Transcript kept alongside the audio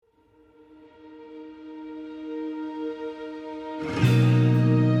Glory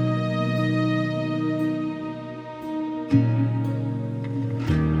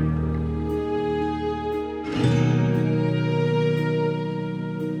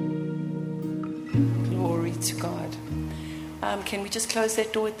to God. Can we just close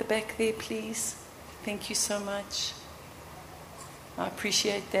that door at the back there, please? Thank you so much. I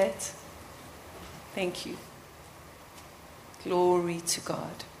appreciate that. Thank you. Glory to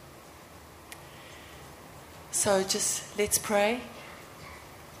God. So just let's pray.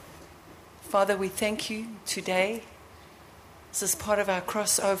 Father, we thank you today. This is part of our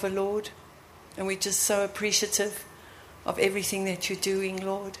crossover, Lord. And we're just so appreciative of everything that you're doing,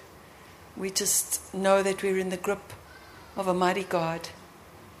 Lord. We just know that we're in the grip of a mighty God.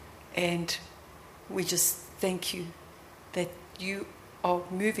 And we just thank you that you are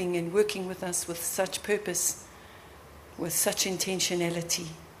moving and working with us with such purpose, with such intentionality.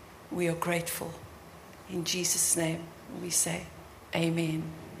 We are grateful. In Jesus' name we say amen.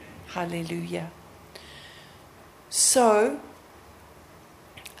 Hallelujah. So,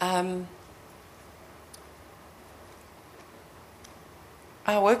 I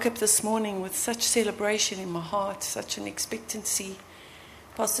woke up this morning with such celebration in my heart, such an expectancy.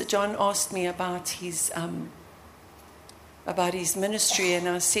 Pastor John asked me about his ministry, and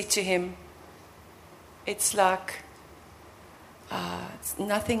I said to him, it's like it's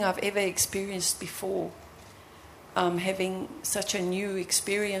nothing I've ever experienced before. Having such a new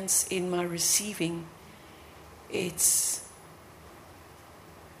experience in my receiving. It's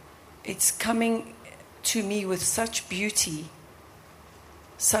coming to me with such beauty,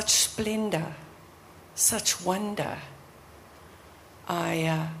 such splendor, such wonder.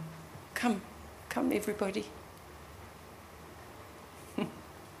 Come everybody.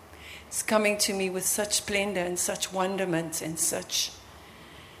 It's coming to me with such splendor and such wonderment and such...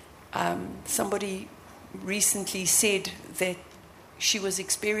 somebody recently said that she was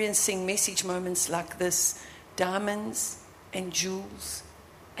experiencing message moments like this: diamonds and jewels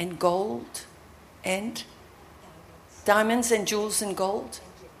and gold and... diamonds and jewels and gold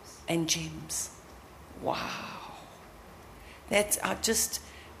and gems. Wow. That I just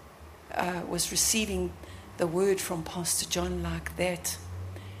was receiving the word from Pastor John like that.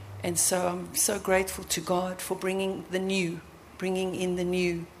 And so I'm so grateful to God for bringing in the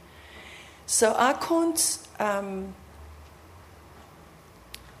new. So I can't...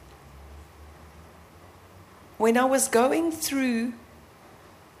 when I was going through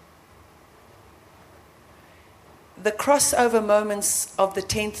the crossover moments of the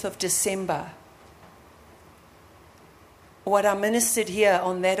 10th of December, what I ministered here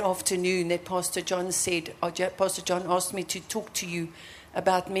on that afternoon that Pastor John said, Pastor John asked me to talk to you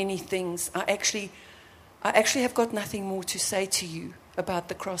about many things. I actually have got nothing more to say to you about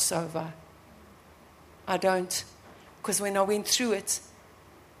the crossover. I don't. Because when I went through it,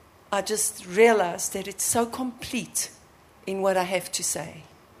 I just realized that it's so complete in what I have to say.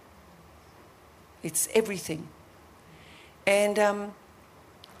 It's everything. And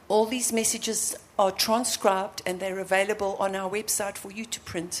all these messages are transcribed and they're available on our website for you to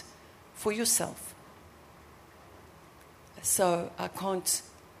print for yourself. So I can't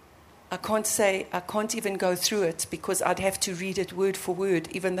even go through it because I'd have to read it word for word,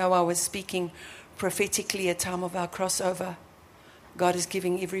 even though I was speaking prophetically at time of our crossover. God is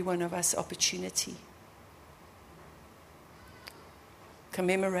giving every one of us opportunity.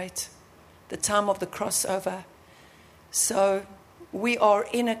 Commemorate the time of the crossover. So we are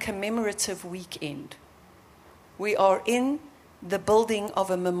in a commemorative weekend. We are in the building of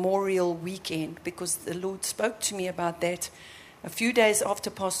a memorial weekend because the Lord spoke to me about that a few days after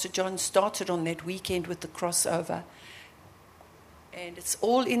Pastor John started on that weekend with the crossover. And it's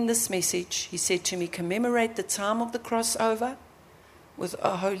all in this message. He said to me, commemorate the time of the crossover with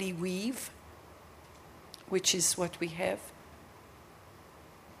a holy weave, which is what we have.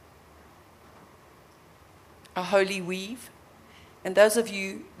 A holy weave. And those of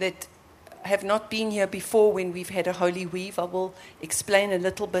you that have not been here before when we've had a holy weave, I will explain a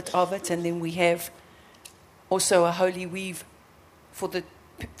little bit of it, and then we have also a holy weave for the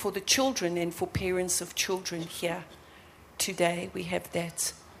children and for parents of children here today. We have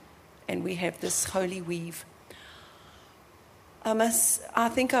that, and we have this holy weave. I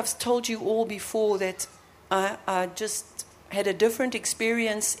think I've told you all before that I just had a different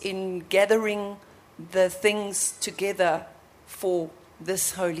experience in gathering the things together for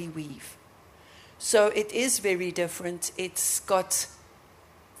this holy weave. So it is very different. It's got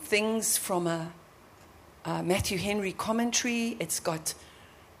things from a Matthew Henry commentary. It's got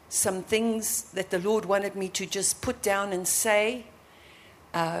some things that the Lord wanted me to just put down and say.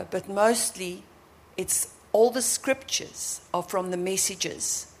 But mostly it's all the scriptures are from the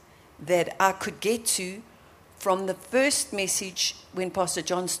messages that I could get to from the first message when Pastor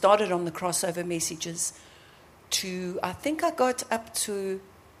John started on the crossover messages to, I think I got up to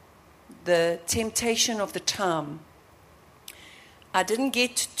the temptation of the time. I didn't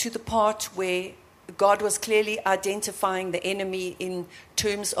get to the part where God was clearly identifying the enemy in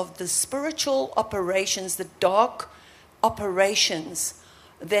terms of the spiritual operations, the dark operations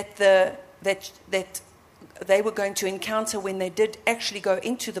that they were going to encounter when they did actually go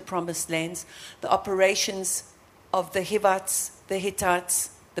into the promised lands, the operations of the Hivites, the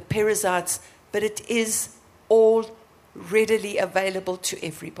Hittites, the Perizzites, but it is all readily available to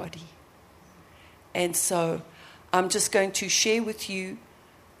everybody. And so I'm just going to share with you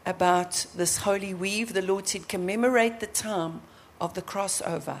about this holy weave. The Lord said, commemorate the time of the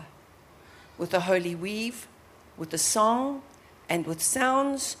crossover with the holy weave, with the song and with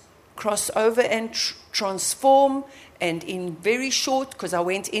sounds, cross over and transform. And in very short, because I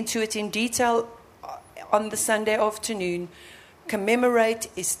went into it in detail on the Sunday afternoon, commemorate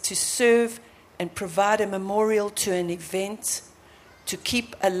is to serve and provide a memorial to an event, to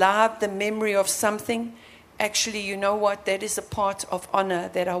keep alive the memory of something. Actually, you know what? That is a part of honor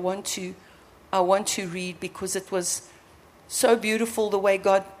that I want to read, because it was so beautiful the way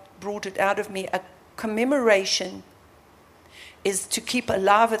God brought it out of me. A commemoration is to keep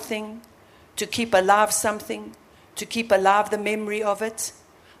alive a thing, to keep alive something, to keep alive the memory of it.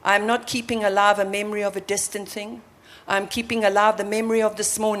 I'm not keeping alive a memory of a distant thing. I'm keeping alive the memory of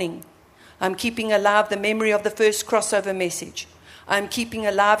this morning. I'm keeping alive the memory of the first crossover message. I'm keeping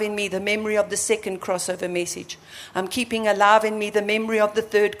alive in me the memory of the second crossover message. I'm keeping alive in me the memory of the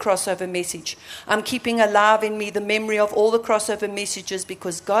third crossover message. I'm keeping alive in me the memory of all the crossover messages,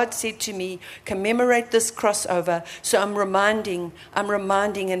 because God said to me, commemorate this crossover. So I'm reminding,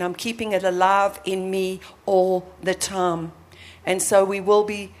 and I'm keeping it alive in me all the time. And so we will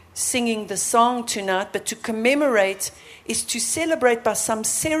be singing the song tonight, but to commemorate is to celebrate by some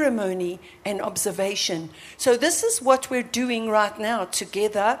ceremony and observation. So this is what we're doing right now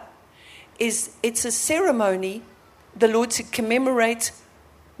together. It's a ceremony. The Lord said commemorate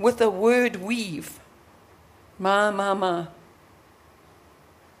with a word weave. Ma.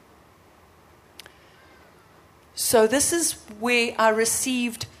 So this is where I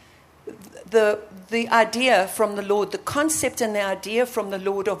received the idea from the Lord, the concept and the idea from the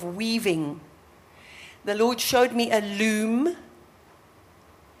Lord of weaving. The Lord showed me a loom,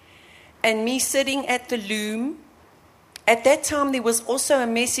 and me sitting at the loom. At that time, there was also a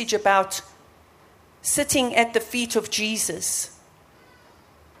message about sitting at the feet of Jesus.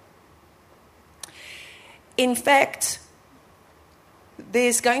 In fact,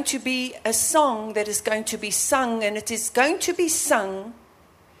 there's going to be a song that is going to be sung, and it is going to be sung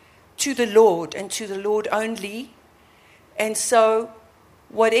to the Lord and to the Lord only. And so,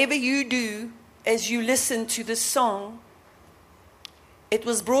 whatever you do as you listen to this song, it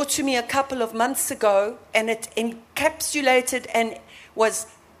was brought to me a couple of months ago, and it encapsulated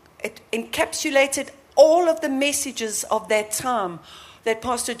all of the messages of that time that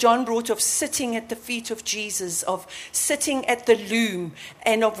Pastor John brought, of sitting at the feet of Jesus, of sitting at the loom,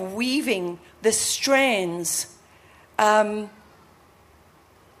 and of weaving the strands.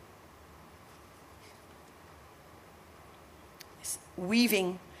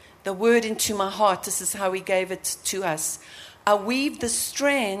 Weaving the word into my heart. This is how he gave it to us. I weave the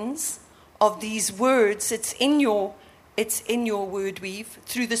strands of these words. It's in your word weave,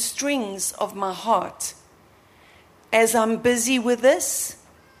 through the strings of my heart. As I'm busy with this,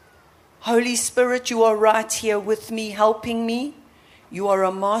 Holy Spirit, you are right here with me, helping me. You are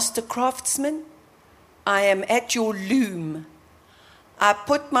a master craftsman. I am at your loom. I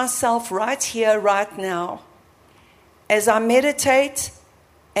put myself right here, right now, as I meditate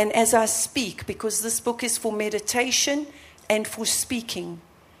and as I speak, because this book is for meditation and for speaking.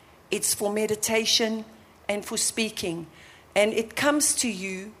 It's for meditation and for speaking. And it comes to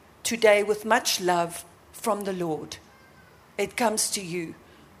you today with much love from the Lord. It comes to you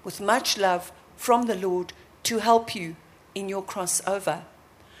with much love from the Lord to help you in your crossover.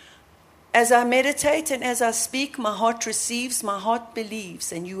 As I meditate and as I speak, my heart receives, my heart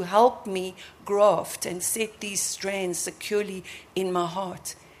believes, and you help me graft and set these strands securely in my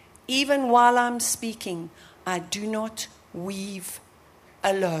heart. Even while I'm speaking, I do not weave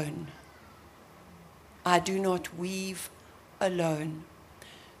alone. I do not weave alone.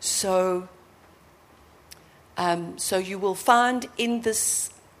 So you will find in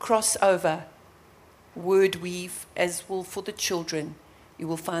this crossover word weave, as will for the children, you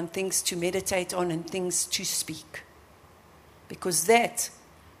will find things to meditate on and things to speak. Because that's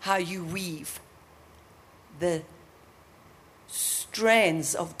how you weave. the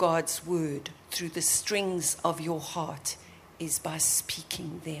strands of God's word through the strings of your heart is by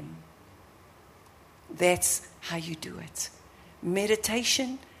speaking them. That's how you do it.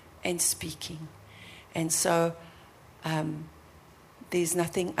 Meditation and speaking. And so there's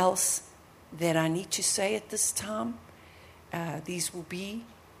nothing else that I need to say at this time. These will be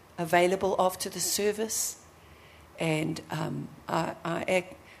available after the service. And I'm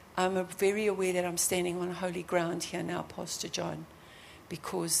very aware that I'm standing on holy ground here now, Pastor John,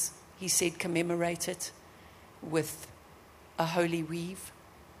 because he said commemorate it with a holy weave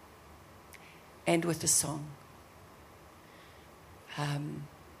and with a song. And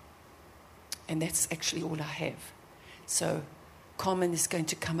that's actually all I have. So Carmen is going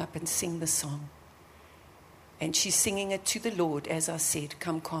to come up and sing the song. And she's singing it to the Lord, as I said.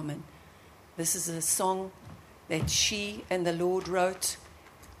 Come, Carmen. This is a song that she and the Lord wrote.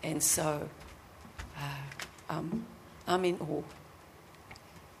 And so I'm in awe.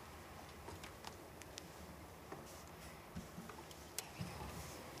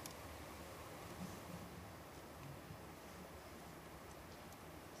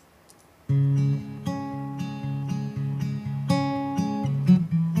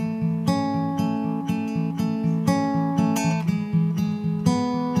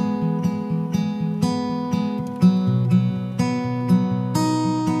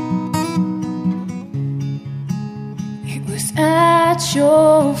 At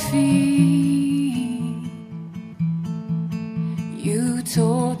your feet, you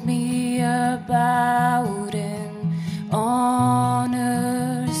told me about an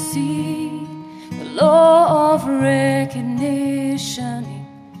honor seat, the law of recognition,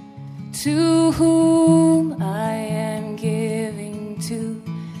 to whom I am giving to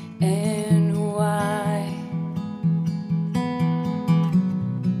and why.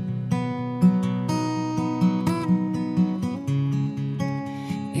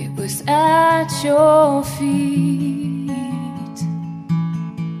 At your feet,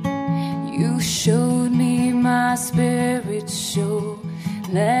 you showed me my spiritual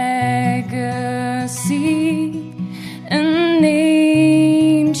legacy, an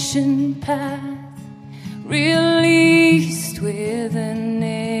ancient path released with an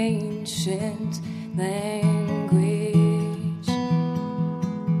ancient language.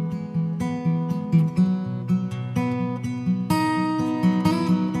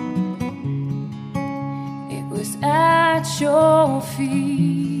 At your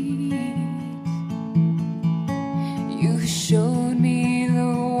feet, you showed me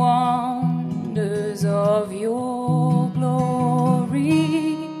the wonders of your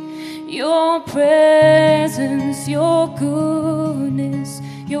glory, your presence, your goodness,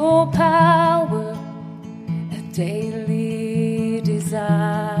 your power, a daily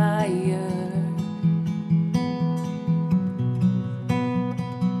desire.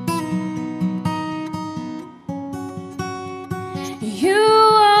 You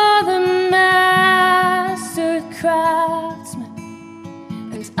are the master craftsman,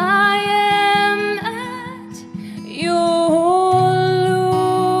 and I am at your loom.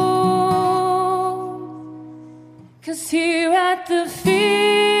 'Cause here at the feet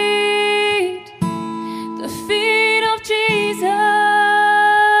of Jesus,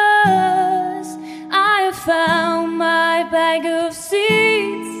 I have found my bag of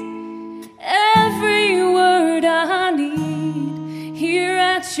seeds, every word I need. Here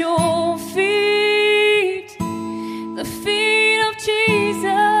at your feet, the feet of Jesus,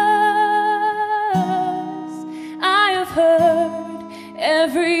 I have heard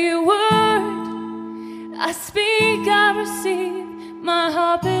every word I speak, I receive, my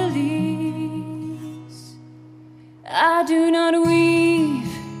heart believes. I do not weave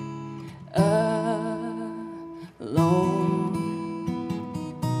alone.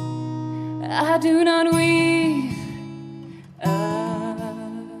 I do not weave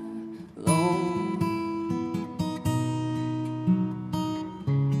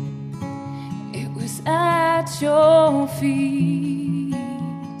at your feet,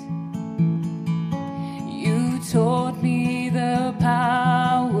 you taught me the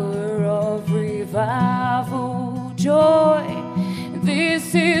power of revival, joy.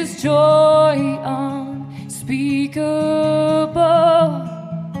 This is joy unspeakable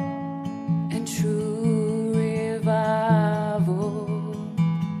and true revival.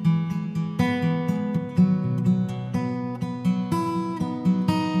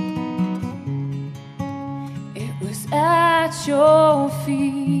 At your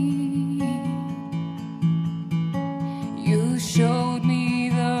feet, you showed me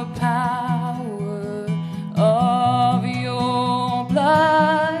the power of your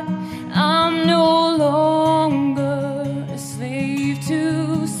blood. I'm no longer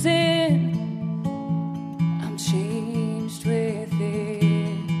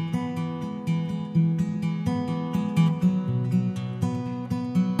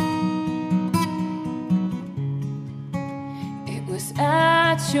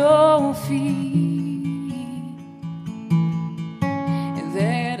at your feet, and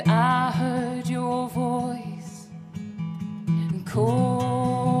that I heard your voice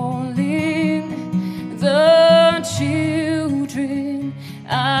calling the children.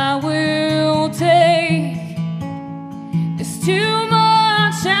 I will take. There's too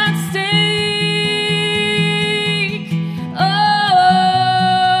much at stake. Oh,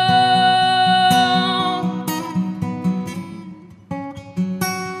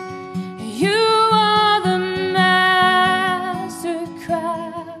 you are the master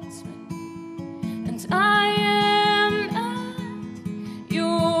craftsman, and I am at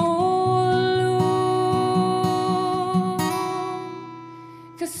your loom.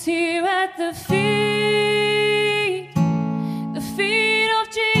 'Cause here at the feet of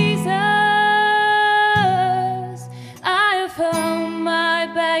Jesus, I have found my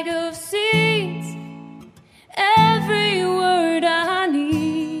bag of seeds, every word I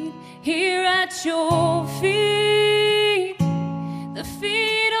need. Here at your feet, the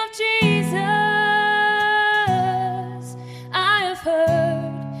feet of Jesus, I have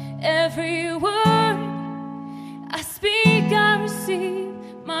heard every word I speak, I receive,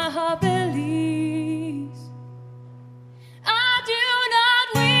 my heart believes. I do not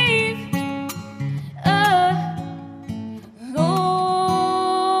weep alone.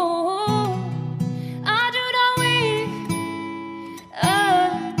 I do not weep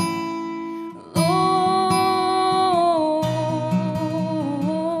alone.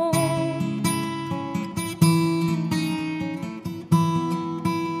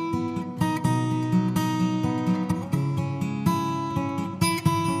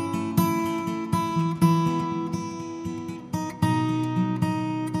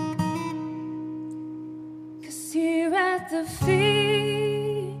 Here at the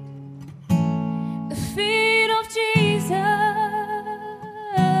feet of Jesus,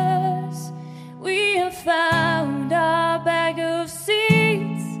 we have found our bag of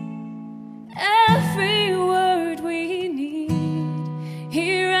seeds, every word we need.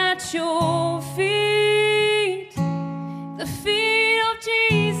 Here at your feet, the feet of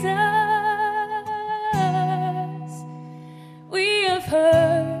Jesus, we have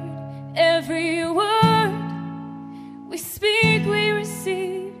heard every word we speak, we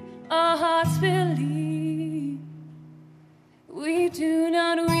receive, our hearts believe. We do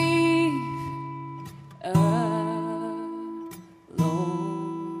not weep alone.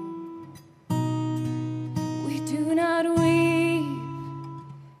 We do not weep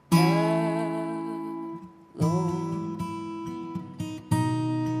alone.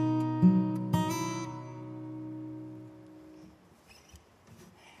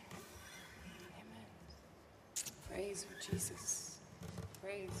 Praise for Jesus.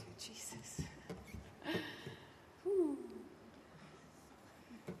 Praise for Jesus. Whew.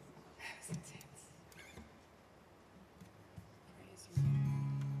 That was intense. Praise you.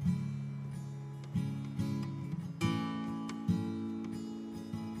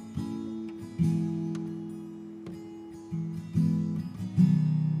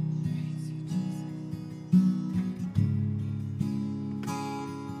 Praise you, Jesus.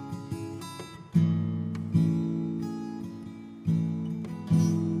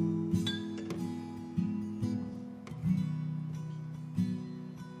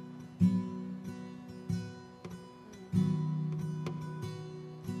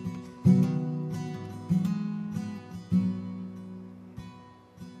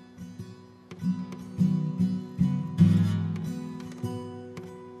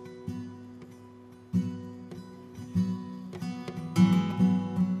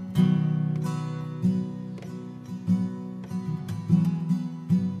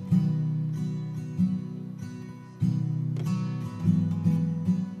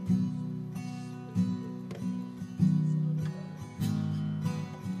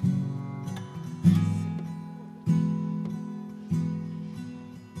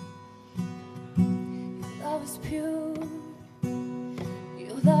 Love is pure,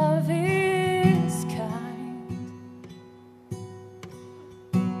 your love is kind,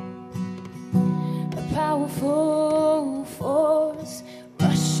 a powerful force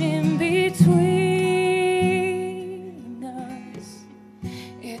rushing between us.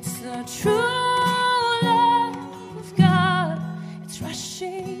 It's the true love of God, it's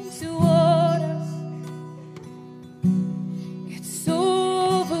rushing toward us. It's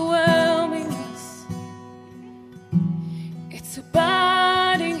overwhelming us, it's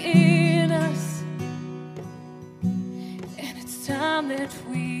abiding in us, and it's time that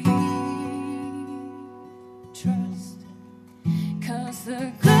we trust. 'Cause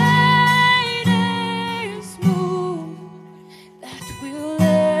the greatest move that will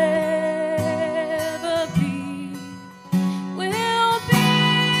ever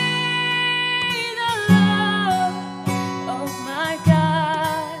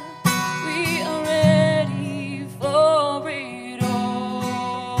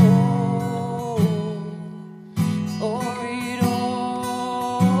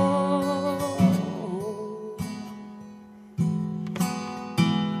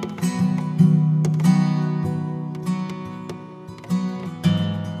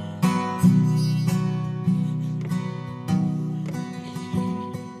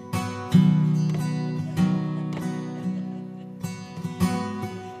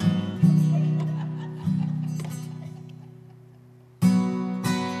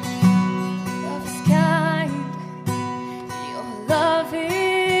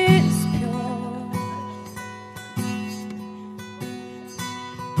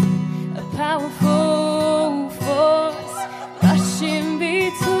powerful force rushing between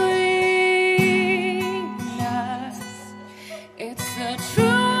us. It's the true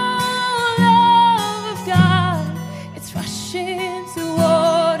love of God. It's rushing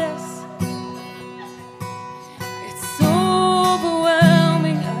toward us. It's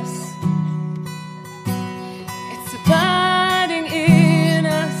overwhelming us. It's abiding in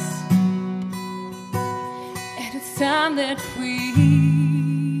us. And it's time that we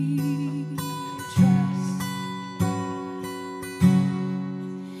trust.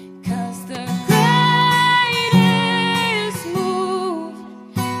 'Cause the greatest move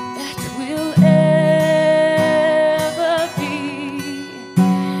that will ever be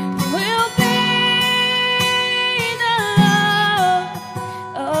will be the love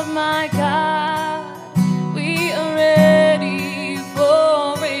of my God. We are ready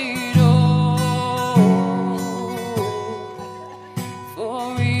for it all, for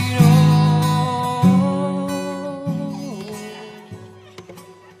it all.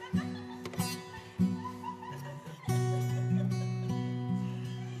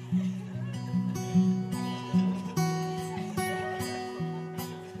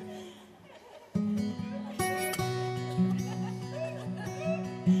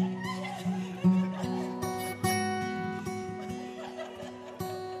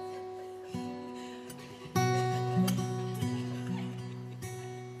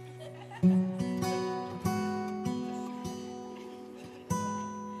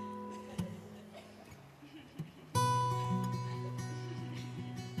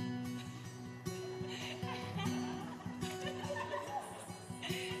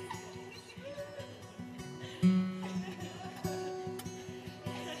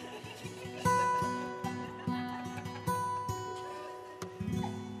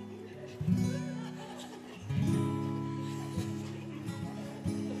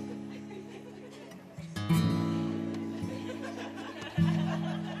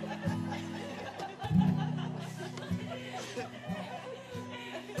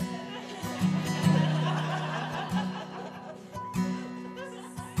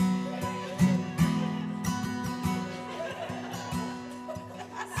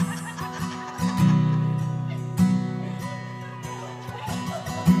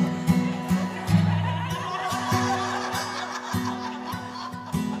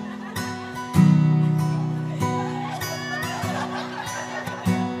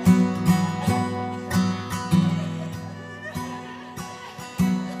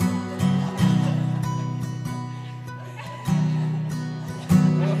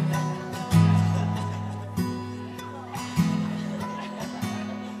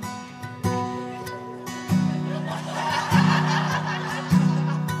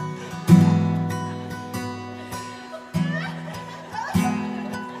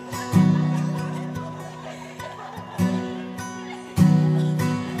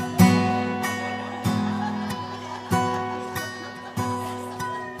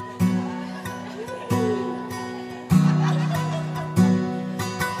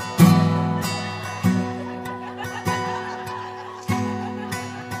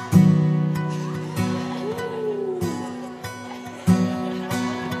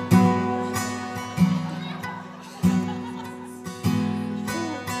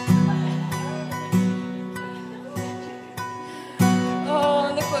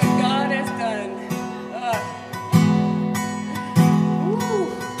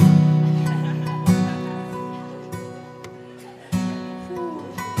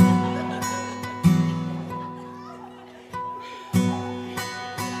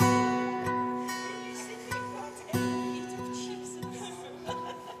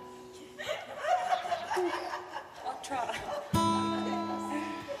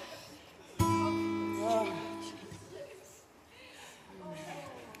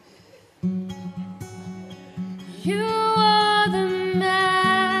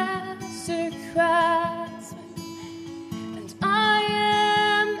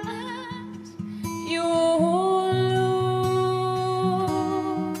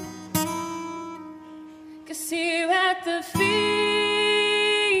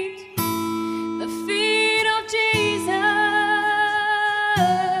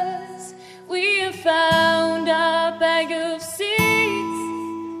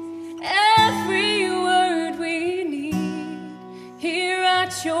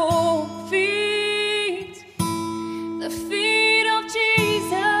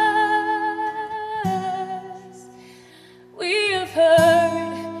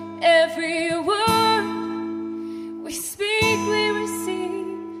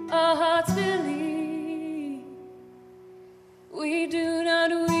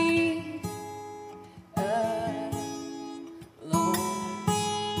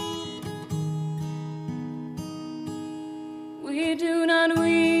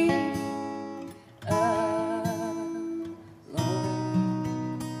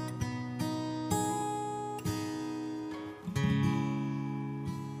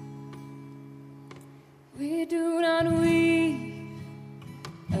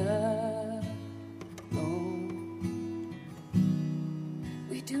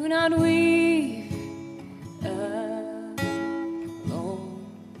 We do not weave alone.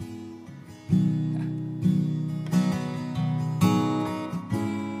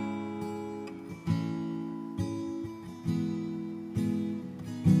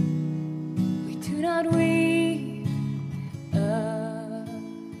 We do not weave alone.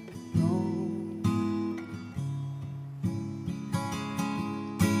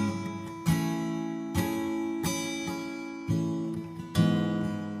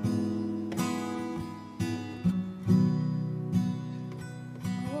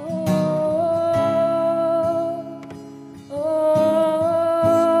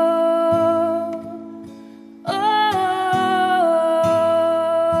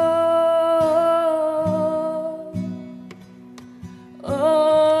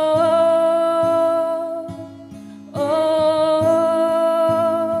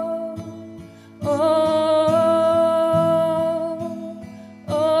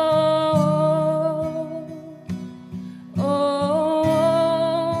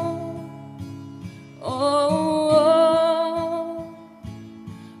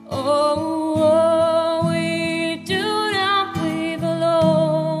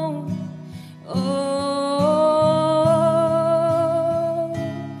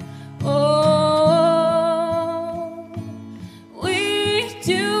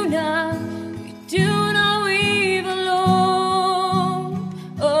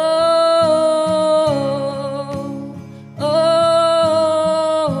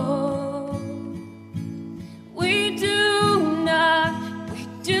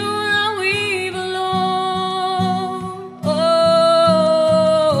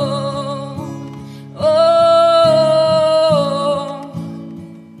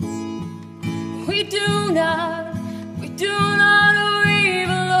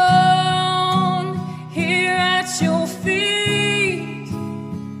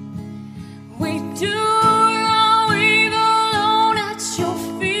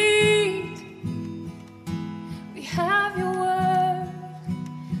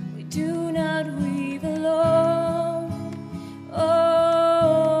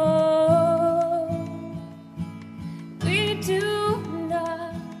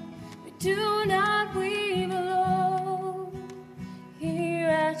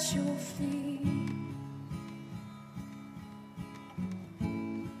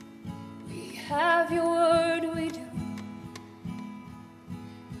 Have your word, we do.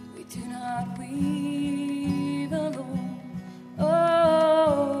 We do not weave alone.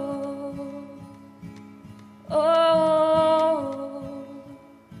 Oh, oh,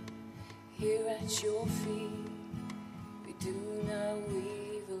 here at your feet, we do not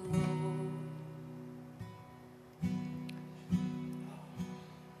weave alone.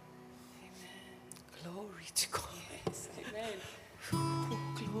 Amen. Glory to God. Yes, amen. Oh,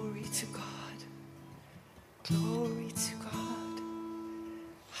 glory to God. Glory to God.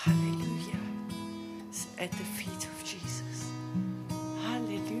 Hallelujah. It's at the feet of Jesus.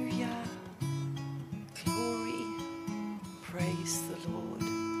 Hallelujah. Glory. Praise the Lord.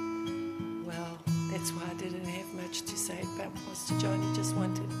 Well, that's why I didn't have much to say about Pastor John. He just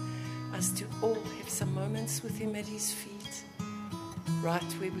wanted us to all have some moments with him at his feet. Right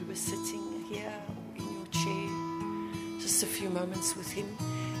where we were sitting here or in your chair. Just a few moments with him.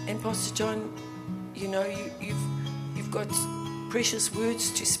 And Pastor John, you know, you've got precious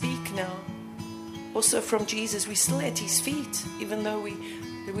words to speak now. Also from Jesus, we're still at his feet. Even though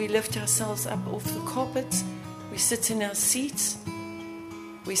we lift ourselves up off the carpet, we sit in our seats,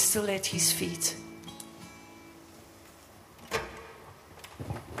 we're still at his feet.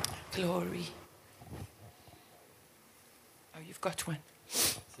 Glory. Oh, you've got one.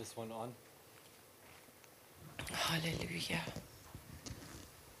 Is this one on? Hallelujah.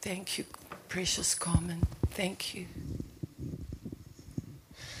 Thank you, precious Carmen. Thank you.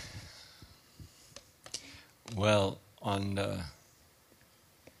 Well, on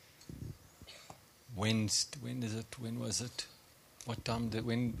Wednesday, when was it? What time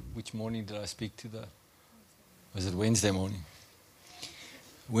which morning did I speak to was it Wednesday morning?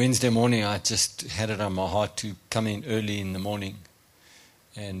 Wednesday morning, I just had it on my heart to come in early in the morning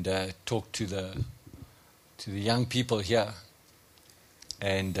and talk to the young people here.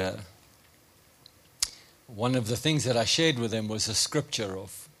 And one of the things that I shared with them was a scripture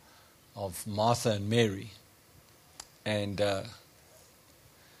of Martha and Mary. And I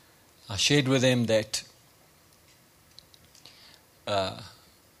shared with them that I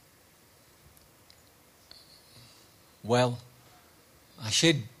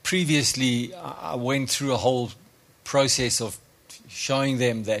shared previously, I went through a whole process of showing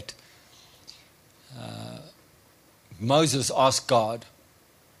them that Moses asked God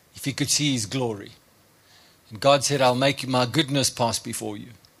if he could see his glory. And God said, I'll make my goodness pass before you.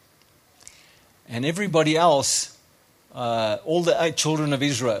 And everybody else, all the 8 children of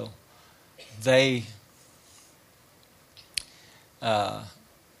Israel, they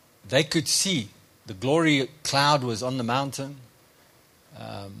could see the glory cloud was on the mountain.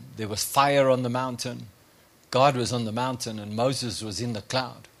 There was fire on the mountain. God was on the mountain, and Moses was in the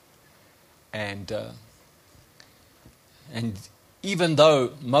cloud. And even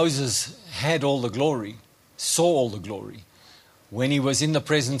though Moses had all the glory, saw all the glory, when he was in the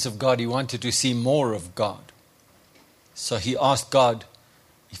presence of God, he wanted to see more of God. So he asked God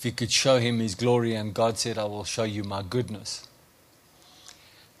if he could show him his glory, and God said, I will show you my goodness.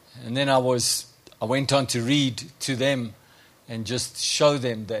 And then I went on to read to them and just show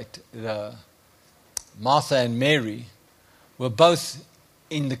them that Martha and Mary were both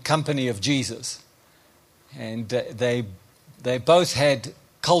in the company of Jesus. And they both had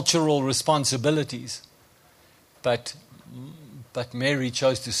cultural responsibilities. But Mary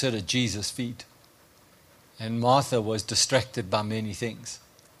chose to sit at Jesus' feet. And Martha was distracted by many things.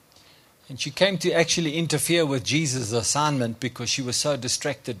 And she came to actually interfere with Jesus' assignment because she was so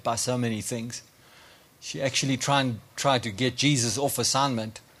distracted by so many things. She actually tried to get Jesus off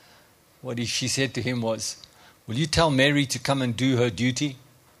assignment. What she said to him was, will you tell Mary to come and do her duty?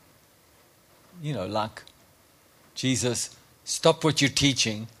 Like, Jesus, stop what you're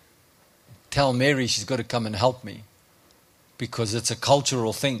teaching. Tell Mary she's got to come and help me. Because it's a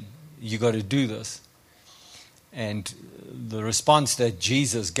cultural thing. You got to do this. And the response that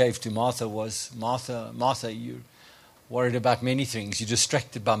Jesus gave to Martha was, Martha, you're worried about many things. You're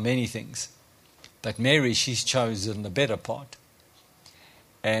distracted by many things. But Mary, she's chosen the better part.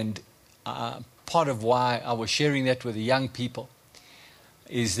 And part of why I was sharing that with the young people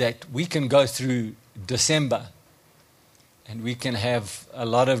is that we can go through December and we can have a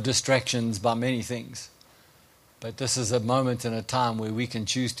lot of distractions by many things. But this is a moment and a time where we can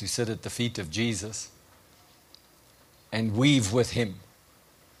choose to sit at the feet of Jesus and weave with him.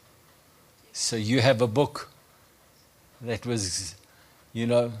 So you have a book that was,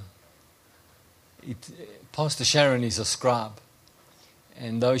 Pastor Sharon is a scribe.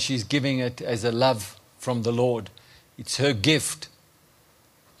 And though she's giving it as a love from the Lord, it's her gift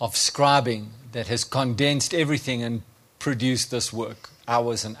of scribing that has condensed everything and produced this work.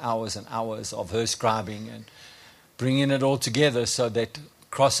 Hours and hours and hours of her scribing and bringing it all together so that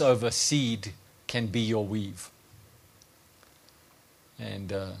crossover seed can be your weave.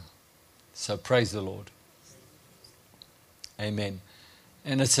 And so praise the Lord. Amen.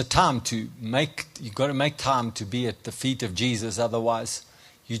 And it's a time you've got to make time to be at the feet of Jesus. Otherwise,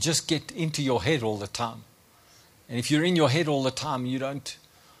 you just get into your head all the time. And if you're in your head all the time, you don't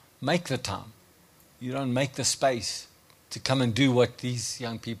make the time. You don't make the space to come and do what these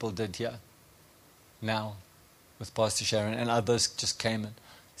young people did here now with Pastor Sharon. And others just came and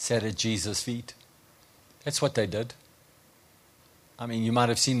sat at Jesus' feet. That's what they did. I mean, you might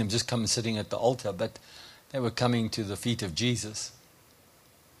have seen them just come sitting at the altar, but they were coming to the feet of Jesus.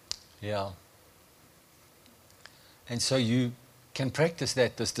 Yeah. And so you can practice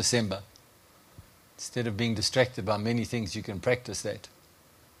that this December. Instead of being distracted by many things, you can practice that.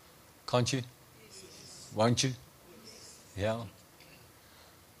 Can't you? Yes. Won't you? Yes. Yeah.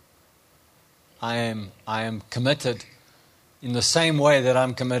 I am committed in the same way that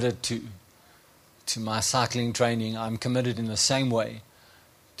I'm committed to my cycling training. I'm committed in the same way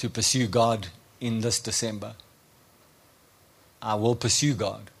to pursue God in this December. I will pursue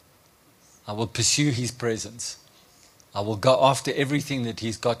God. I will pursue his presence. I will go after everything that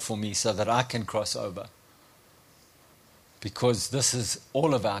he's got for me so that I can cross over. Because this is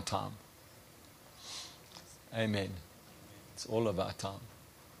all of our time. Amen. It's all of our time.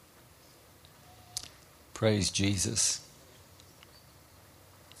 Praise Jesus.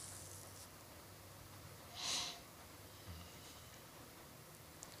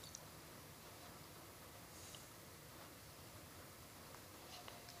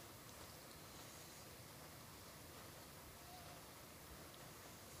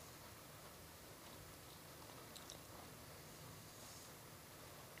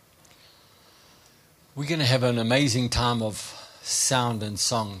 We're going to have an amazing time of sound and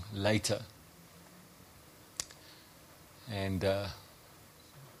song later. And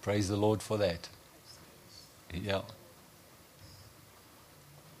praise the Lord for that. Yeah.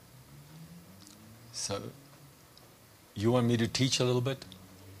 So, you want me to teach a little bit?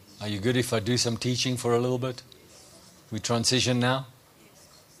 Are you good if I do some teaching for a little bit? We transition now?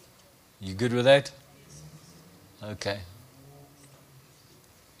 You good with that? Okay.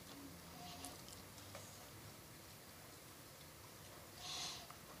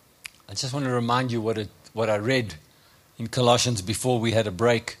 I just want to remind you what I read in Colossians before we had a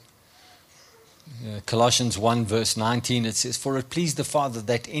break. Colossians 1 verse 19, it says, "For it pleased the Father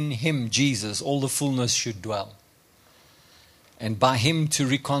that in him, Jesus, all the fullness should dwell, and by him to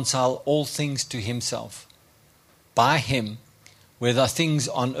reconcile all things to himself. By him, whether things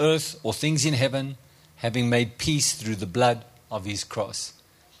on earth or things in heaven, having made peace through the blood of his cross."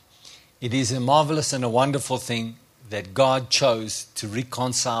 It is a marvelous and a wonderful thing that God chose to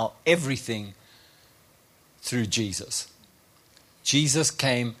reconcile everything through Jesus. Jesus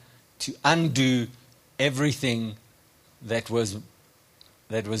came to undo everything that was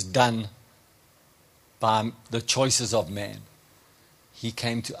done by the choices of man. He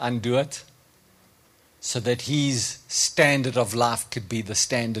came to undo it so that his standard of life could be the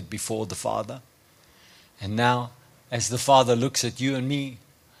standard before the Father. And now, as the Father looks at you and me,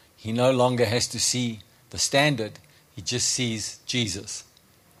 he no longer has to see the standard, he just sees Jesus.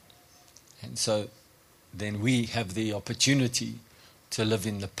 And so then we have the opportunity to live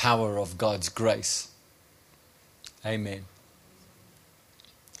in the power of God's grace. Amen.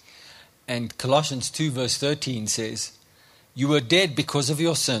 And Colossians 2 verse 13 says, "You were dead because of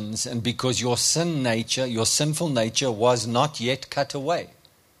your sins, and because your sinful nature was not yet cut away.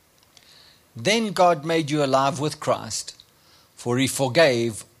 Then God made you alive with Christ, for he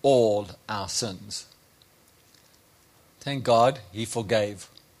forgave all our sins." Thank God he forgave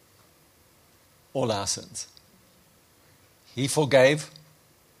all our sins. He forgave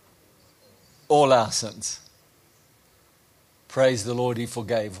all our sins. Praise the Lord, he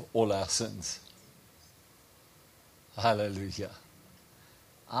forgave all our sins. Hallelujah.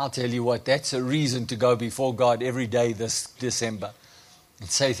 I'll tell you what, that's a reason to go before God every day this December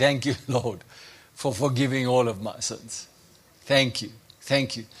and say, "Thank you, Lord, for forgiving all of my sins. Thank you.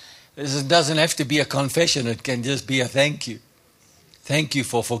 Thank you." This doesn't have to be a confession. It can just be a thank you. Thank you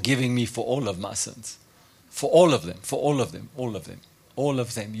for forgiving me for all of my sins. For all of them, for all of them, all of them. All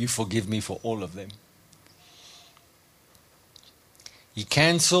of them. You forgive me for all of them. He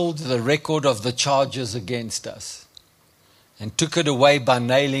cancelled the record of the charges against us and took it away by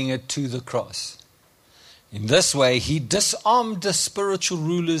nailing it to the cross. In this way, he disarmed the spiritual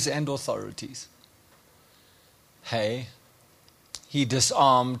rulers and authorities. Hey, he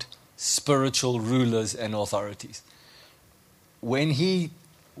disarmed spiritual rulers and authorities. When he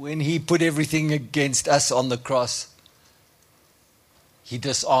put everything against us on the cross, he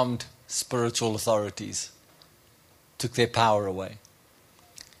disarmed spiritual authorities, took their power away.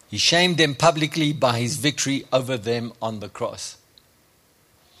 He shamed them publicly by his victory over them on the cross.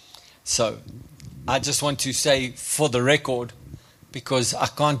 So, I just want to say for the record, because I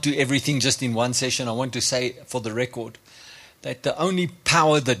can't do everything just in one session, I want to say for the record that the only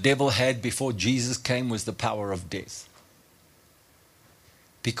power the devil had before Jesus came was the power of death.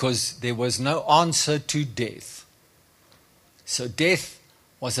 Because there was no answer to death. So death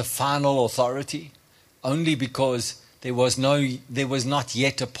was a final authority only because there was not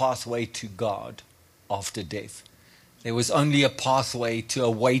yet a pathway to God after death. There was only a pathway to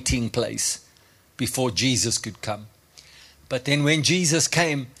a waiting place before Jesus could come. But then when Jesus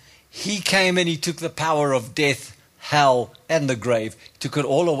came, he came and he took the power of death, hell, and the grave. He took it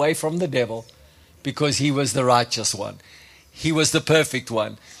all away from the devil because he was the righteous one. He was the perfect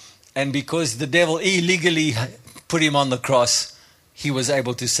one. And because the devil illegally put him on the cross, he was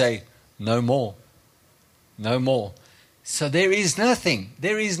able to say, "No more. No more." So there is nothing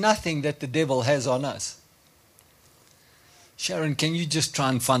that the devil has on us. Sharon, can you just try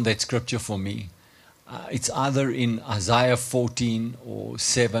and find that scripture for me? It's either in Isaiah 14 or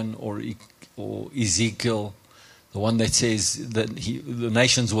 7 or Ezekiel, the one that says that the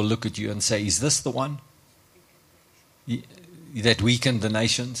nations will look at you and say, "Is this the one that weakened the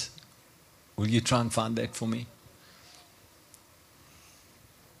nations?" Will you try and find that for me?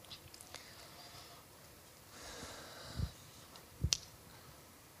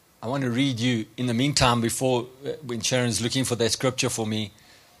 I want to read you, in the meantime, when Sharon's looking for that scripture for me,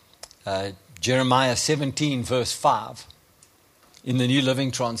 Jeremiah 17 verse 5. In the New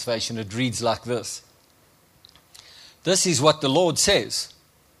Living Translation, it reads like this. "This is what the Lord says.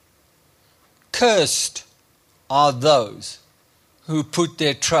 Cursed are those who put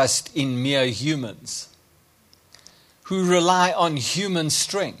their trust in mere humans, who rely on human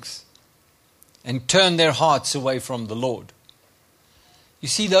strength and turn their hearts away from the Lord." You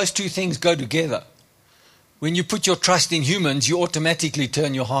see, those two things go together. When you put your trust in humans, you automatically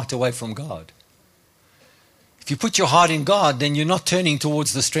turn your heart away from God. If you put your heart in God, then you're not turning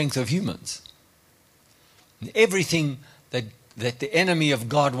towards the strength of humans. And everything that the enemy of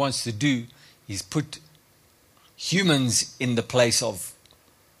God wants to do is put humans in the place of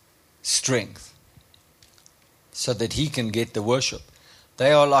strength so that he can get the worship.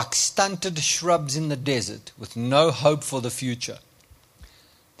 They are like stunted shrubs in the desert with no hope for the future.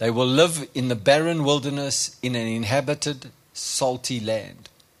 They will live in the barren wilderness in an inhabited, salty land.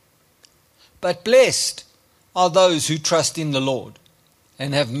 But blessed are those who trust in the Lord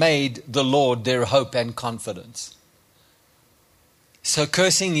and have made the Lord their hope and confidence. So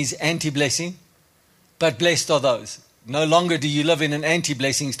cursing is anti-blessing, but blessed are those. No longer do you live in an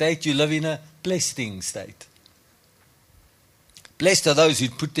anti-blessing state, you live in a blessing state. Blessed are those who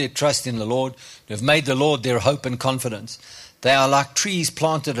put their trust in the Lord, who have made the Lord their hope and confidence. They are like trees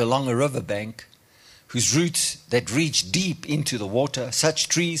planted along a riverbank, whose roots that reach deep into the water. Such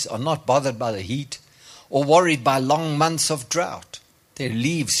trees are not bothered by the heat or worried by long months of drought. Their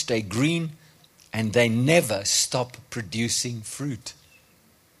leaves stay green and they never stop producing fruit.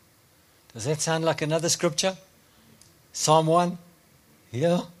 Does that sound like another scripture? Psalm 1?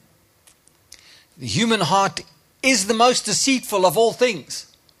 Yeah. The human heart is the most deceitful of all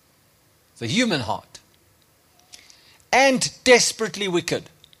things. The human heart. And desperately wicked.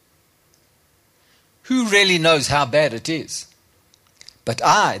 Who really knows how bad it is? But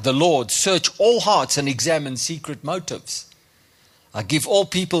I, the Lord, search all hearts and examine secret motives. I give all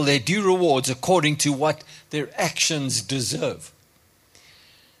people their due rewards according to what their actions deserve.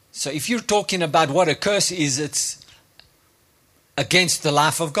 So if you're talking about what a curse is, it's against the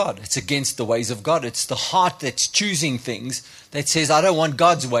life of God. It's against the ways of God. It's the heart that's choosing things that says, I don't want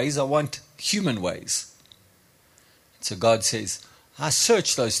God's ways, I want human ways. So God says, I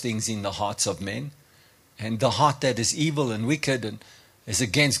search those things in the hearts of men, and the heart that is evil and wicked and is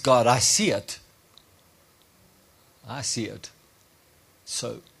against God, I see it. I see it.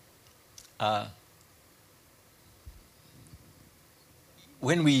 So,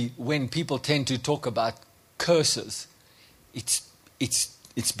 when people tend to talk about curses, it's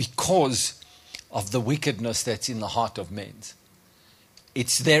because of the wickedness that's in the heart of men.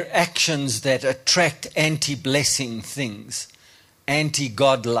 It's their actions that attract anti-blessing things,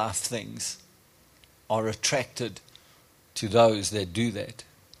 anti-God-life things, are attracted to those that do that.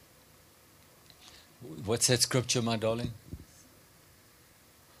 What's that scripture, my darling?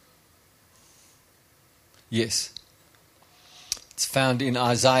 Yes. It's found in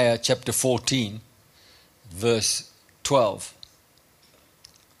Isaiah chapter 14, verse 12.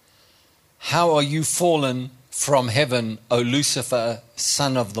 How are you fallen from heaven, O Lucifer,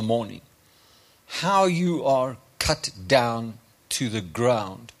 son of the morning? How you are cut down to the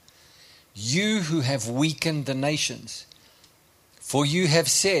ground, you who have weakened the nations. For you have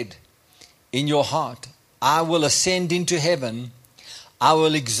said in your heart, I will ascend into heaven, I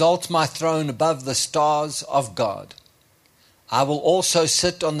will exalt my throne above the stars of God. I will also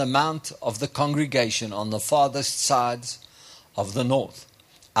sit on the mount of the congregation on the farthest sides of the north.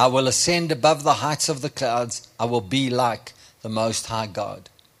 I will ascend above the heights of the clouds. I will be like the Most High God.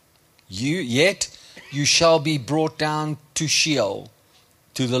 Yet you shall be brought down to Sheol,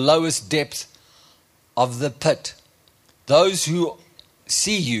 to the lowest depth of the pit. Those who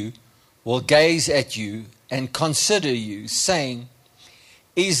see you will gaze at you and consider you, saying,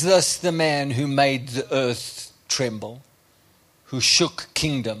 is this the man who made the earth tremble, who shook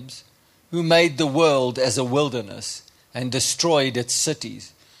kingdoms, who made the world as a wilderness and destroyed its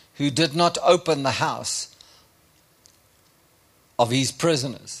cities, who did not open the house of his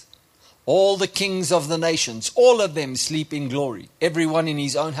prisoners? All the kings of the nations, all of them sleep in glory, everyone in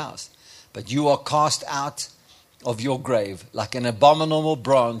his own house. But you are cast out of your grave like an abominable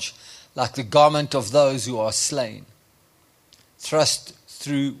branch, like the garment of those who are slain, thrust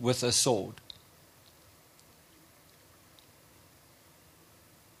through with a sword.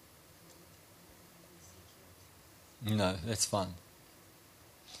 No, that's fine.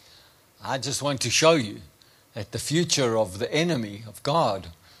 I just want to show you that the future of the enemy of God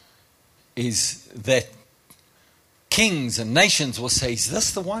is that kings and nations will say, is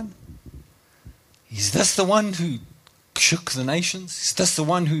this the one? Is this the one who shook the nations? Is this the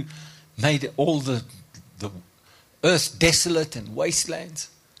one who made all the earth desolate and wastelands?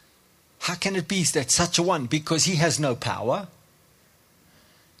 How can it be that such a one? Because he has no power.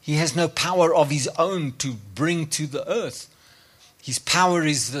 He has no power of his own to bring to the earth. His power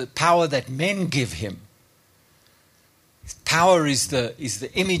is the power that men give him. His power is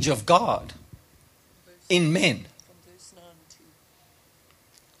the image of God in men.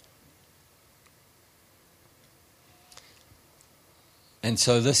 And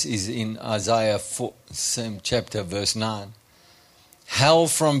so this is in Isaiah 4, same chapter, verse 9. Hell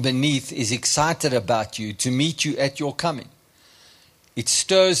from beneath is excited about you to meet you at your coming. It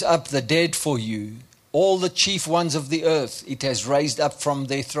stirs up the dead for you All the chief ones of the earth it has raised up from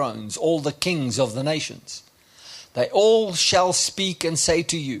their thrones, all the kings of the nations. They all shall speak and say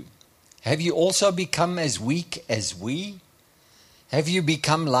to you, have you also become as weak as we? Have you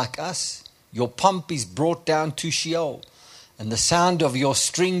become like us? Your pomp is brought down to Sheol, and the sound of your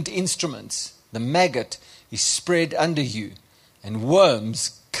stringed instruments, the maggot, is spread under you, and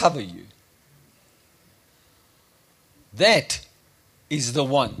worms cover you. That is the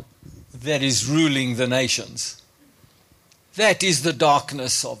one that is ruling the nations. That is the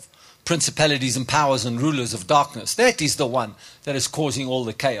darkness of principalities and powers and rulers of darkness. That is the one that is causing all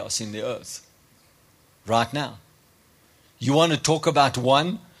the chaos in the earth right now. You want to talk about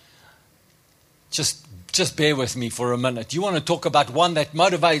one? Just bear with me for a minute. You want to talk about one that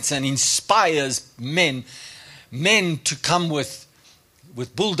motivates and inspires men to come with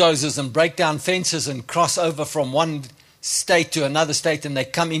bulldozers and break down fences and cross over from one state to another state, and they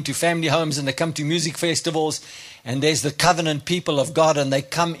come into family homes and they come to music festivals, and there's the covenant people of God, and they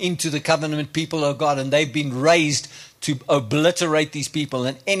come into the covenant people of God, and they've been raised to obliterate these people,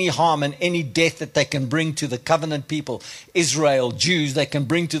 and any harm and any death that they can bring to the covenant people, Israel, Jews, they can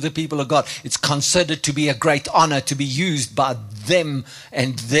bring to the people of God. It's considered to be a great honor to be used by them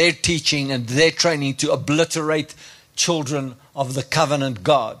and their teaching and their training to obliterate children of the covenant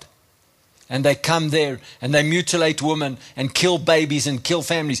God. And they come there and they mutilate women and kill babies and kill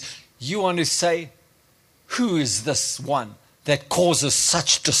families. You want to say, who is this one that causes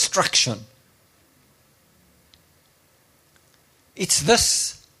such destruction? It's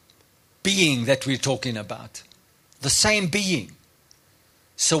this being that we're talking about. The same being.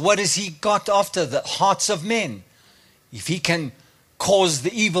 So what has he got after? The hearts of men. If he can cause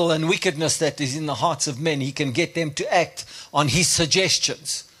the evil and wickedness that is in the hearts of men, he can get them to act on his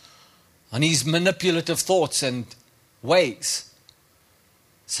suggestions, on his manipulative thoughts and ways.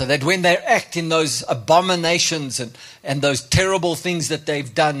 So that when they act in those abominations and those terrible things that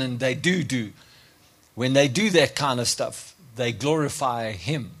they've done and they do, when they do that kind of stuff, they glorify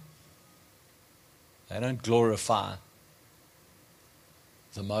him. They don't glorify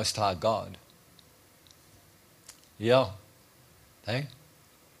the Most High God. Yeah. Hey?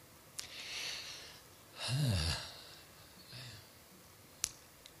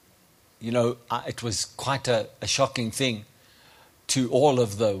 You know, it was quite a shocking thing to all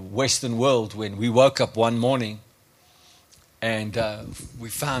of the Western world when we woke up one morning and we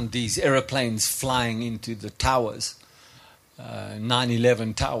found these aeroplanes flying into the towers,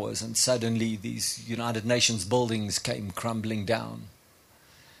 9/11 towers, and suddenly these United Nations buildings came crumbling down,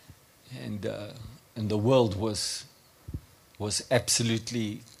 and the world was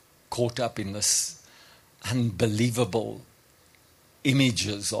absolutely caught up in this unbelievable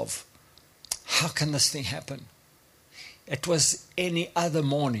images of, how can this thing happen? It was any other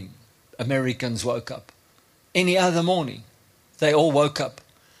morning Americans woke up. Any other morning they all woke up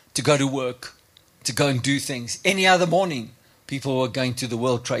to go to work, to go and do things. Any other morning people were going to the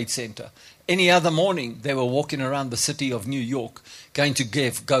World Trade Center. Any other morning they were walking around the city of New York, going to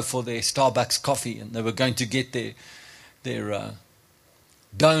go for their Starbucks coffee, and they were going to get their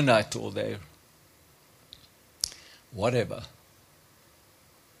donut or their whatever.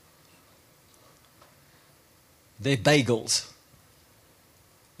 Their bagels,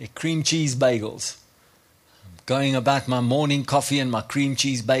 their cream cheese bagels. I'm going about my morning coffee and my cream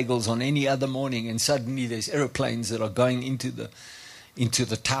cheese bagels on any other morning, and suddenly there's aeroplanes that are going into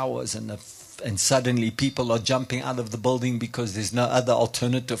the towers, and suddenly people are jumping out of the building because there's no other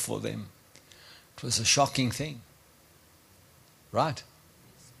alternative for them. It was a shocking thing, right?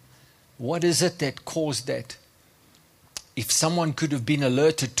 What is it that caused that? If someone could have been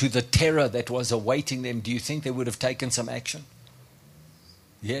alerted to the terror that was awaiting them, do you think they would have taken some action?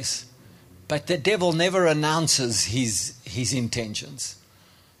 Yes. But the devil never announces his intentions.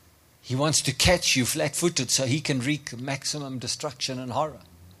 He wants to catch you flat-footed so he can wreak maximum destruction and horror.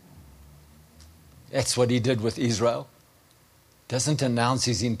 That's what he did with Israel. Doesn't announce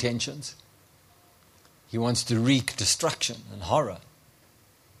his intentions. He wants to wreak destruction and horror.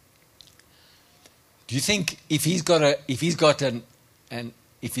 Do you think if he's got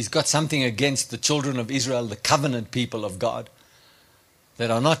something against the children of Israel, the covenant people of God,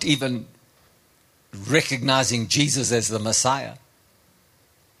 that are not even recognizing Jesus as the Messiah,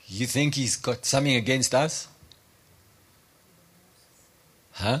 you think he's got something against us?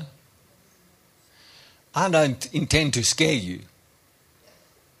 Huh? I don't intend to scare you.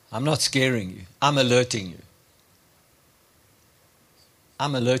 I'm not scaring you. I'm alerting you.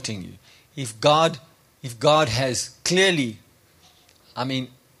 I'm alerting you. If God has clearly, I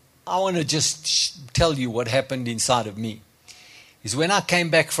want to just tell you what happened inside of me. is when I came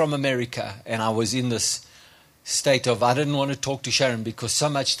back from America and I was in this state of, I didn't want to talk to Sharon because so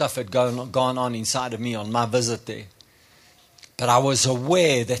much stuff had gone on inside of me on my visit there. But I was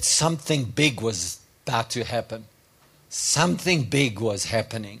aware that something big was about to happen. Something big was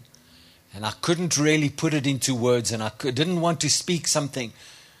happening. And I couldn't really put it into words, and I didn't want to speak something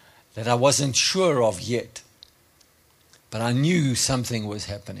that I wasn't sure of yet. But I knew something was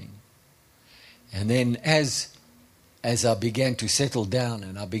happening. And then as I began to settle down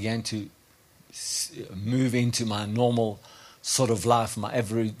and I began to move into my normal sort of life, my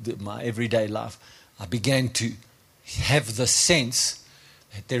everyday life, I began to have the sense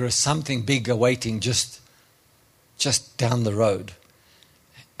that there is something big awaiting just down the road.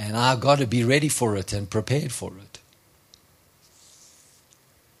 And I've got to be ready for it and prepared for it.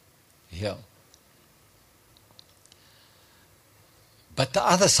 Yeah. But the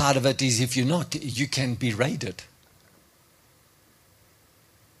other side of it is if you're not, you can be raided.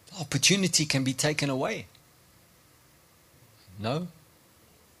 The opportunity can be taken away. No?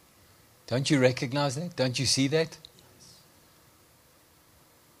 Don't you recognize that? Don't you see that?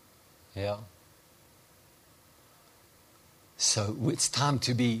 Yeah. So it's time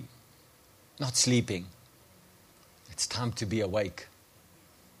to be not sleeping. It's time to be awake.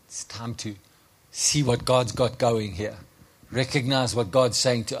 It's time to see what God's got going here. Recognize what God's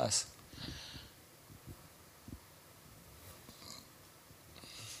saying to us.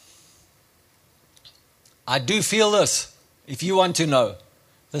 I do feel this. If you want to know,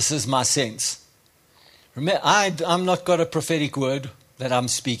 this is my sense. Remember, I'm not got a prophetic word that I'm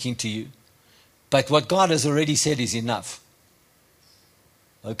speaking to you. But what God has already said is enough.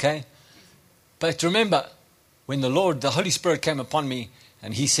 Okay? But remember, when the Holy Spirit came upon me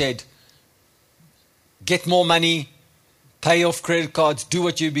and He said, get more money, pay off credit cards, do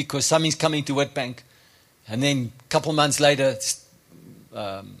what you, because something's coming to Witbank. And then a couple months later,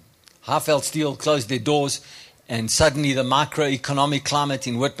 Harveld Steel closed their doors, and suddenly the microeconomic climate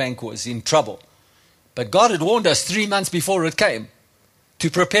in Witbank was in trouble. But God had warned us 3 months before it came to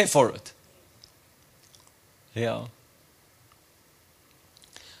prepare for it. Yeah.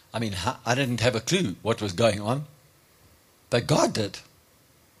 I mean, I didn't have a clue what was going on, but God did.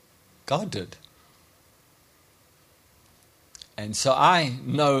 God did. And so I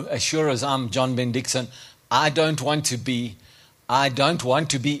know, as sure as I'm John Bendixen, I don't want to be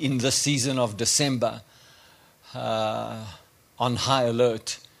in this season of December on high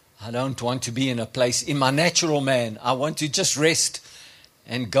alert. I don't want to be in a place, in my natural man. I want to just rest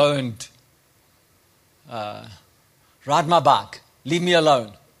and go and ride my bike. Leave me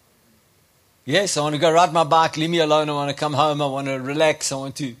alone. Yes, I want to go ride my bike, leave me alone. I want to come home. I want to relax. I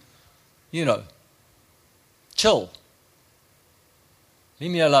want to, chill.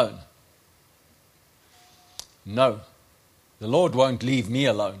 Leave me alone. No, the Lord won't leave me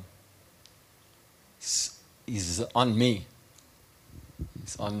alone. He's on me.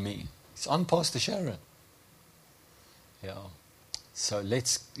 It's on me. It's on Pastor Sharon. Yeah. So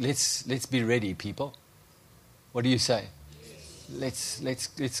let's be ready, people. What do you say?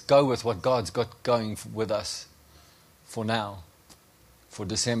 Let's go with what God's got going with us for now, for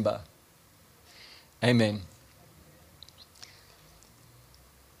December. Amen.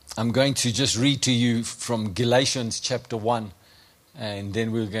 I'm going to just read to you from Galatians chapter 1, and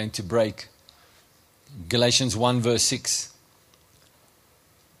then we're going to break. Galatians 1 verse 6.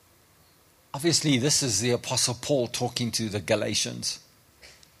 Obviously, this is the Apostle Paul talking to the Galatians.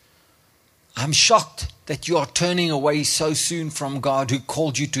 I'm shocked that you are turning away so soon from God who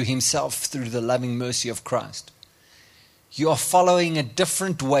called you to Himself through the loving mercy of Christ. You are following a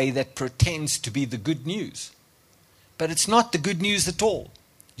different way that pretends to be the good news. But it's not the good news at all.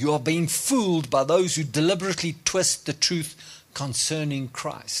 You are being fooled by those who deliberately twist the truth concerning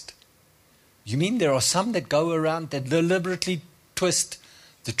Christ. You mean there are some that go around that deliberately twist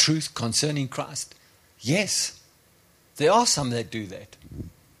the truth concerning Christ? Yes, there are some that do that.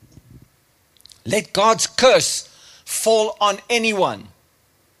 Let God's curse fall on anyone,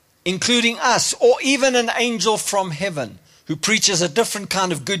 including us, or even an angel from heaven who preaches a different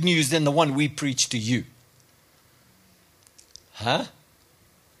kind of good news than the one we preach to you. Huh?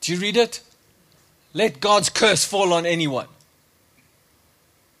 Do you read it? Let God's curse fall on anyone.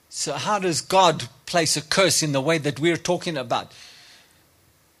 So how does God place a curse in the way that we're talking about?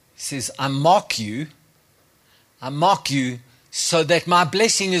 He says, I mark you so that my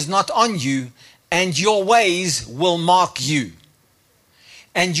blessing is not on you, and your ways will mark you.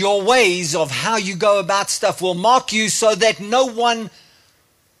 And your ways of how you go about stuff will mark you so that no one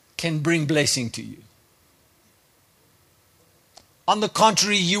can bring blessing to you. On the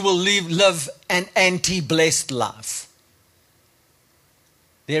contrary, you will live an anti-blessed life.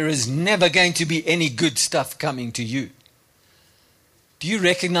 there is never going to be any good stuff coming to you. Do you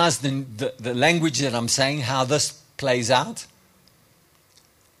recognize the language that I'm saying, how this plays out?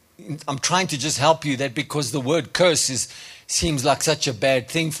 I'm trying to just help you that because the word curse seems like such a bad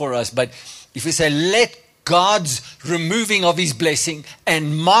thing for us. But if we say, let God's removing of his blessing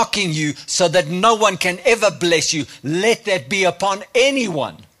and marking you so that no one can ever bless you, let that be upon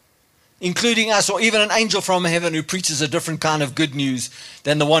anyone, including us, or even an angel from heaven who preaches a different kind of good news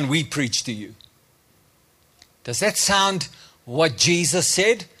than the one we preach to you. Does that sound what Jesus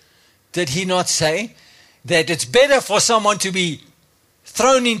said? Did he not say that it's better for someone to be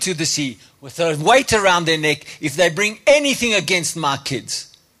thrown into the sea with a weight around their neck if they bring anything against my kids?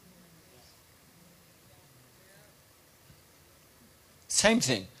 Same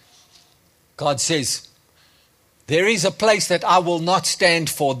thing. God says, there is a place that I will not stand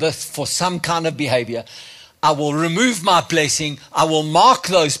for this, for some kind of behavior. I will remove my blessing. I will mark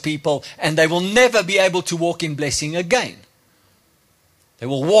those people, and they will never be able to walk in blessing again. They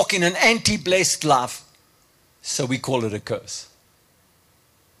will walk in an anti-blessed life, so we call it a curse.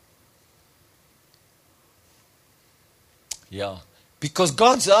 Yeah, because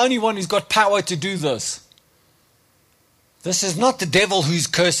God's the only one who's got power to do this. This is not the devil who's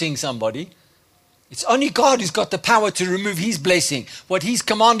cursing somebody. It's only God who's got the power to remove his blessing. What he's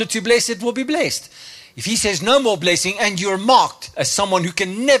commanded to bless, it will be blessed. If he says no more blessing and you're marked as someone who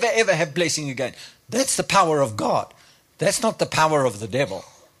can never ever have blessing again, that's the power of God. That's not the power of the devil.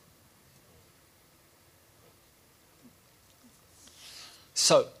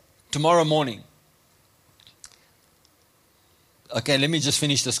 So, tomorrow morning. Okay, let me just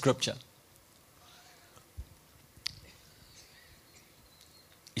finish the scripture.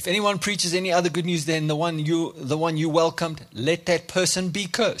 If anyone preaches any other good news than the one you welcomed, let that person be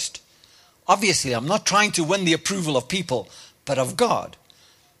cursed. Obviously, I'm not trying to win the approval of people, but of God.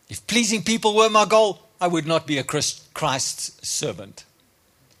 If pleasing people were my goal, I would not be a Christ's servant.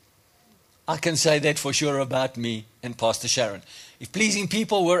 I can say that for sure about me and Pastor Sharon. If pleasing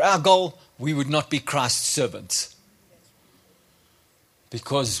people were our goal, we would not be Christ's servants.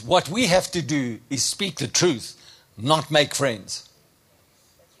 Because what we have to do is speak the truth, not make friends.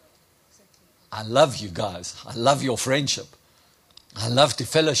 I love you guys. I love your friendship. I love to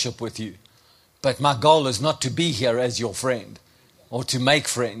fellowship with you. But my goal is not to be here as your friend or to make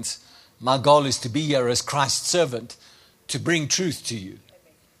friends. My goal is to be here as Christ's servant to bring truth to you.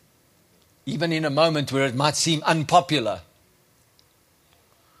 Even in a moment where it might seem unpopular.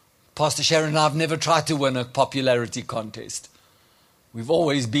 Pastor Sharon and I have never tried to win a popularity contest. We've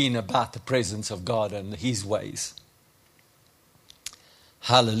always been about the presence of God and his ways.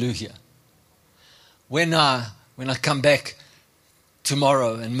 Hallelujah. When I come back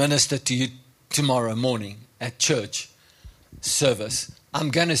tomorrow and minister to you tomorrow morning at church service, I'm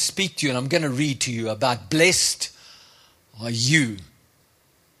going to speak to you and I'm going to read to you about blessed are you.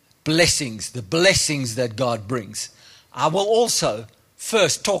 Blessings, the blessings that God brings. I will also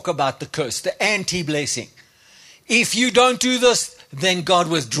first talk about the curse, the anti-blessing. If you don't do this, then God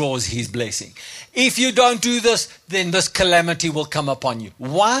withdraws his blessing. If you don't do this, then this calamity will come upon you.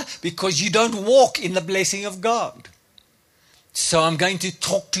 Why? Because you don't walk in the blessing of God. So I'm going to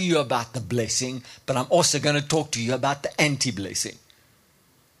talk to you about the blessing, but I'm also going to talk to you about the anti-blessing.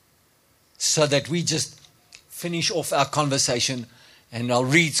 So that we just finish off our conversation, and I'll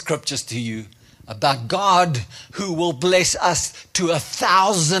read scriptures to you about God who will bless us to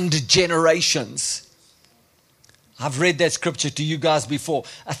 1,000 generations. I've read that scripture to you guys before.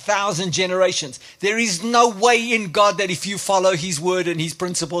 1,000 generations. There is no way in God that if you follow his word and his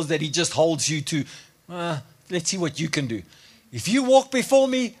principles that he just holds you to, let's see what you can do. If you walk before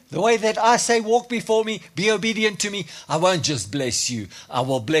me, the way that I say walk before me, be obedient to me, I won't just bless you. I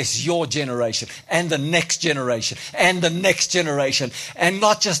will bless your generation and the next generation and the next generation. And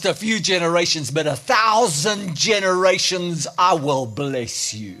not just a few generations, but 1,000 generations I will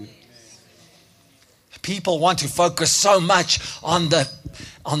bless you. People want to focus so much on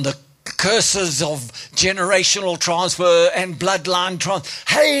the curses of generational transfer and bloodline transfer.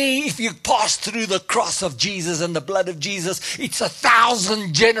 Hey, if you pass through the cross of Jesus and the blood of Jesus, it's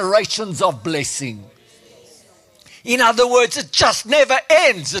 1,000 generations of blessing. In other words, it just never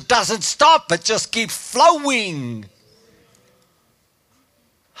ends. It doesn't stop. It just keeps flowing.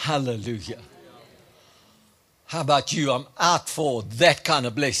 Hallelujah. How about you? I'm out for that kind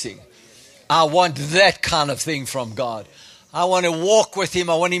of blessing. I want that kind of thing from God. I want to walk with him.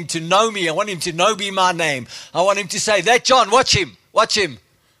 I want him to know me. I want him to know me my name. I want him to say, that John, watch him. Watch him.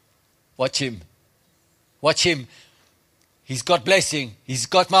 Watch him. Watch him. He's got blessing. He's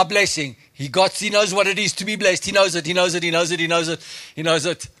got my blessing. He knows what it is to be blessed. He knows it. He knows it. He knows it. He knows it. He knows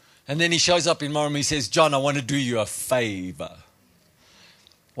it. And then he shows up in Mormon. He says, John, I want to do you a favor.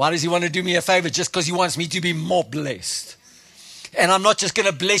 Why does he want to do me a favor? Just because he wants me to be more blessed. And I'm not just going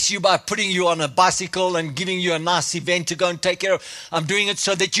to bless you by putting you on a bicycle and giving you a nice event to go and take care of. I'm doing it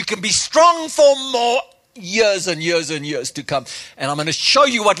so that you can be strong for more years and years and years to come. And I'm going to show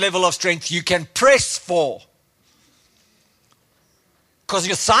you what level of strength you can press for. Because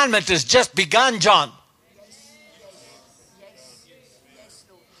your assignment has just begun, John.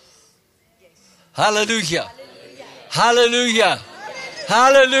 Hallelujah. Hallelujah.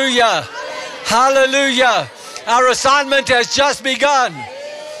 Hallelujah. Hallelujah. Our assignment has just begun.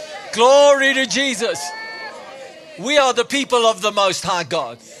 Glory to Jesus. We are the people of the Most High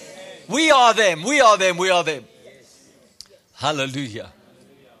God. We are them. We are them. We are them. Hallelujah.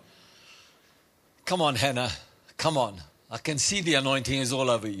 Come on, Hannah. Come on. I can see the anointing is all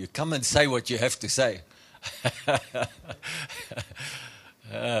over you. Come and say what you have to say.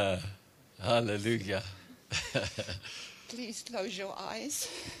 Hallelujah. Please close your eyes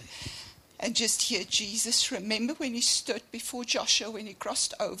and just hear Jesus. Remember when he stood before Joshua, when he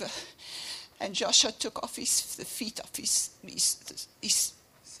crossed over, and Joshua took off the feet of his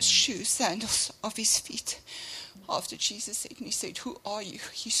shoes, sandals of his feet. After Jesus said, and he said, who are you?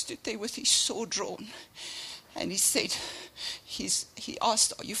 He stood there with his sword drawn. And he said, he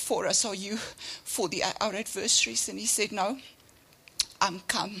asked, are you for us? Are you for our adversaries? And he said, no, I'm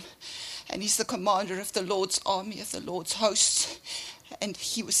come. And he's the commander of the Lord's army, of the Lord's hosts. And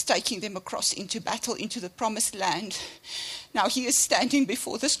he was taking them across into battle, into the promised land. Now he is standing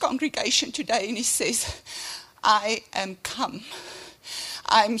before this congregation today and he says, I am come.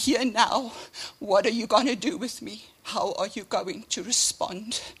 I'm here now. What are you going to do with me? How are you going to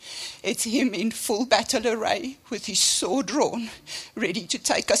respond? It's him in full battle array with his sword drawn, ready to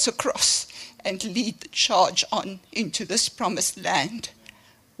take us across and lead the charge on into this promised land.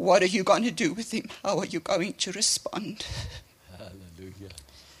 What are you going to do with him? How are you going to respond? Hallelujah.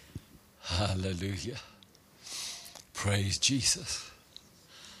 Hallelujah. Praise Jesus.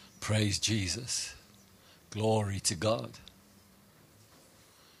 Praise Jesus. Glory to God.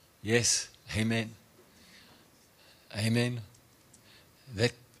 Yes. Amen. Amen.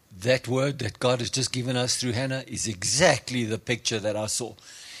 That word that God has just given us through Hannah is exactly the picture that I saw.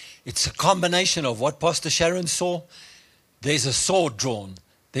 It's a combination of what Pastor Sharon saw. There's a sword drawn.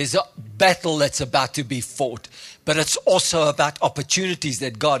 There's a battle that's about to be fought. But it's also about opportunities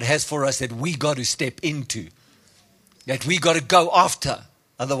that God has for us that we got to step into. That we got to go after.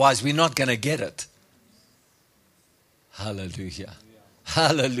 Otherwise, we're not going to get it. Hallelujah.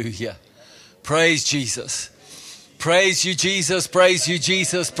 Hallelujah. Praise Jesus. Praise you, Jesus. Praise you,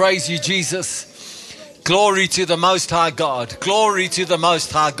 Jesus. Praise you, Jesus. Glory to the Most High God. Glory to the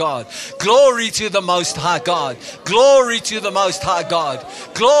Most High God. Glory to the Most High God. Glory to the Most High God.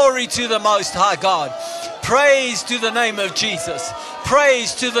 Glory to the Most High God. Praise to the name of Jesus.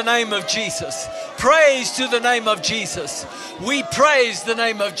 Praise to the name of Jesus. Praise to the name of Jesus. We praise the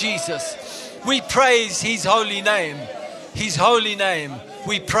name of Jesus. We praise His holy name. His holy name.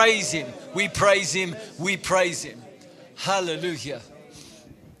 We praise Him. We praise Him. We praise Him. Hallelujah.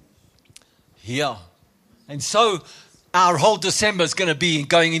 Yeah. And so our whole December is going to be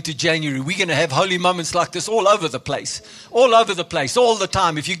going into January. We're going to have holy moments like this all over the place. All over the place, all the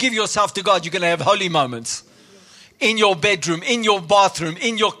time. If you give yourself to God, you're going to have holy moments. In your bedroom, in your bathroom,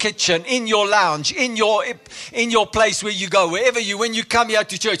 in your kitchen, in your lounge, in your place where you go, when you come here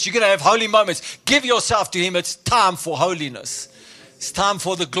to church, you're going to have holy moments. Give yourself to Him. It's time for holiness. It's time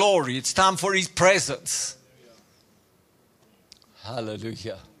for the glory. It's time for His presence.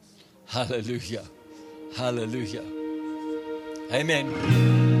 Hallelujah. Hallelujah. Hallelujah. Amen.